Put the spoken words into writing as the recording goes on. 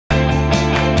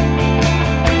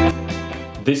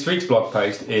This week's blog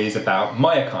post is about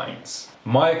myokines.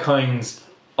 Myokines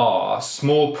are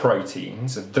small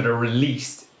proteins that are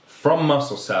released from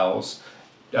muscle cells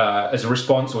as a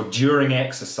response or during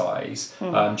exercise,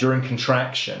 during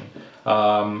contraction.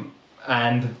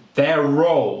 And their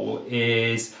role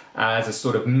is as a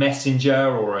sort of messenger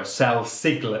or a cell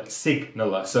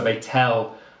signaler. So they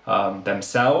tell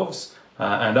themselves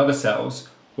and other cells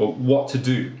what to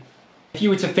do. If you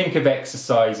were to think of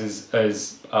exercise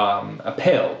as a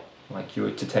pill, like you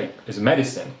were to take as a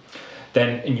medicine,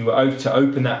 and you were to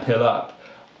open that pill up,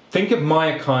 think of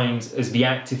myokines as the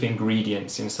active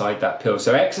ingredients inside that pill.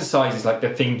 So exercise is like the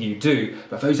thing you do,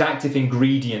 but those active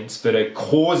ingredients that are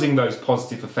causing those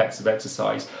positive effects of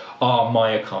exercise are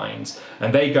myokines.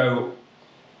 And they go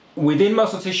within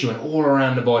muscle tissue and all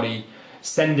around the body,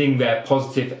 sending their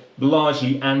positive,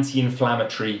 largely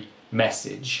anti-inflammatory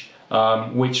message,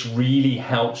 which really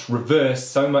helps reverse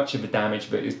so much of the damage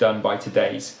that is done by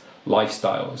today's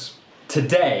lifestyles.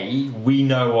 Today, we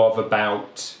know of around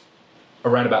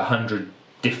about 100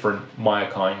 different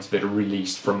myokines that are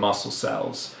released from muscle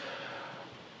cells.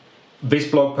 This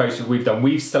blog post that we've done,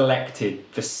 we've selected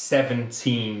the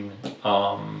 17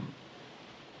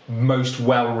 most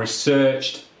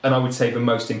well-researched, and I would say the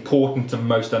most important and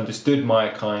most understood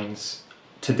myokines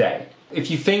today. If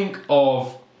you think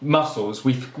of muscles,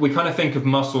 we kind of think of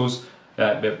muscles,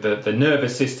 the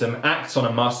nervous system acts on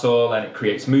a muscle and it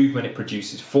creates movement, it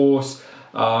produces force.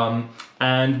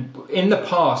 And in the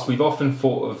past, we've often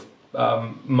thought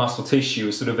of muscle tissue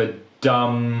as sort of a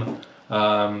dumb,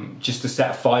 just a set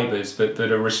of fibers that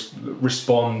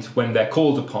respond when they're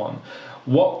called upon.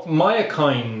 What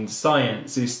myokine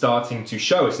science is starting to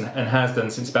show us, and has done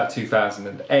since about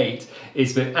 2008,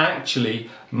 is that actually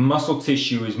muscle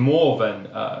tissue is more than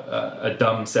a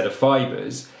dumb set of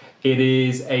fibers. It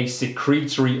is a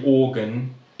secretory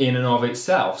organ in and of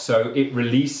itself. So it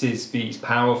releases these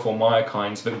powerful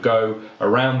myokines that go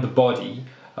around the body,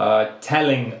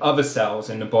 telling other cells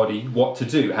in the body what to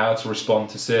do, how to respond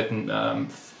to certain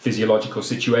physiological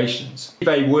situations.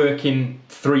 They work in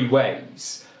three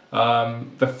ways.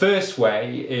 The first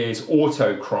way is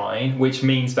autocrine, which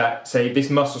means that, say, this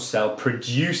muscle cell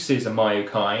produces a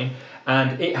myokine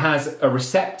and it has a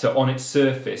receptor on its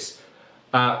surface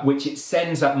which it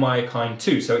sends that myokine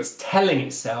to. So it's telling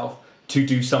itself to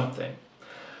do something.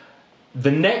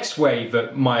 The next way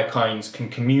that myokines can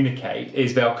communicate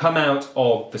is they'll come out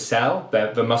of the cell,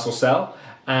 the muscle cell,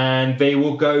 and they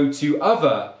will go to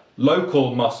other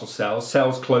local muscle cells,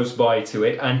 cells close by to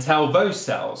it, and tell those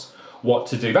cells what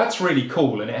to do. That's really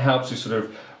cool, and it helps with sort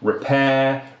of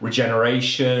repair,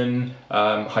 regeneration,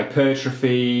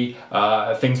 hypertrophy,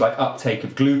 things like uptake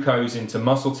of glucose into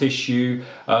muscle tissue.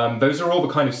 Those are all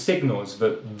the kind of signals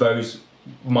that those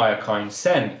myokines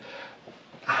send.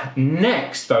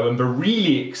 Next, though, and the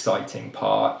really exciting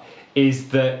part, is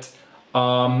that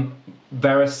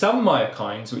there are some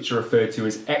myokines which are referred to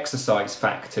as exercise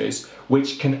factors,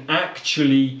 which can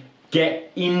actually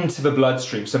get into the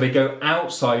bloodstream. So they go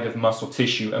outside of muscle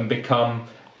tissue and become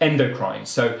endocrine.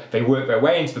 So they work their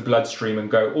way into the bloodstream and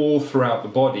go all throughout the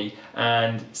body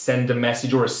and send a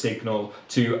message or a signal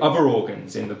to other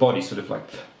organs in the body, sort of like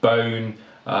bone,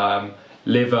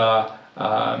 liver,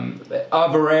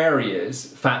 other areas,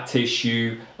 fat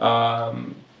tissue,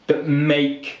 that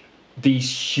make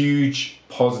these huge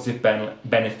positive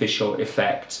beneficial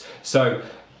effects. So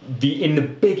in the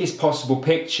biggest possible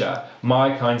picture,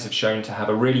 myokines have shown to have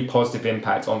a really positive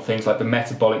impact on things like the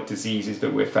metabolic diseases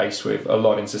that we're faced with a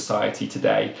lot in society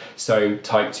today. So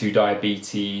type 2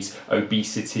 diabetes,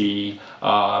 obesity,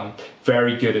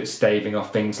 very good at staving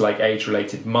off things like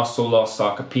age-related muscle loss,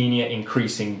 sarcopenia,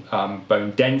 increasing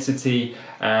bone density,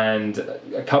 and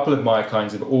a couple of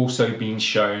myokines have also been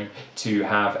shown to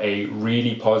have a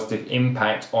really positive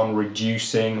impact on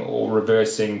reducing or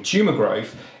reversing tumor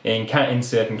growth in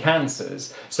certain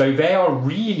cancers. So they are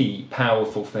really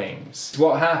powerful things.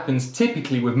 What happens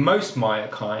typically with most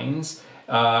myokines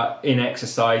in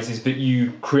exercise is that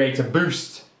you create a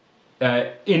boost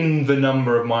in the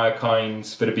number of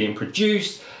myokines that are being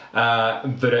produced,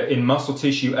 that are in muscle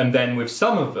tissue, and then with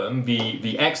some of them,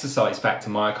 the exercise factor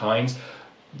myokines,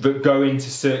 that go into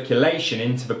circulation,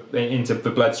 into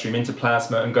the bloodstream, into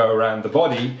plasma, and go around the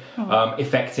body,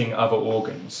 affecting other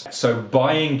organs. So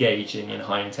by engaging in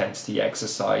high intensity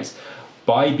exercise,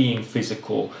 by being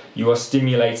physical, you are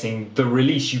stimulating the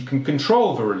release. You can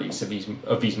control the release of these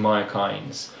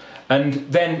myokines. And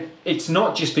then it's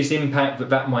not just this impact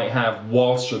that might have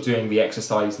whilst you're doing the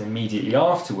exercise and immediately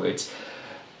afterwards.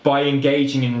 By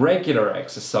engaging in regular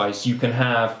exercise, you can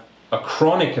have a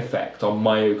chronic effect on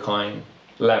myokine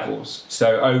levels,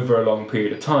 so over a long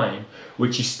period of time,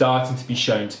 which is starting to be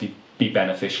shown to be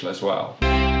beneficial as well.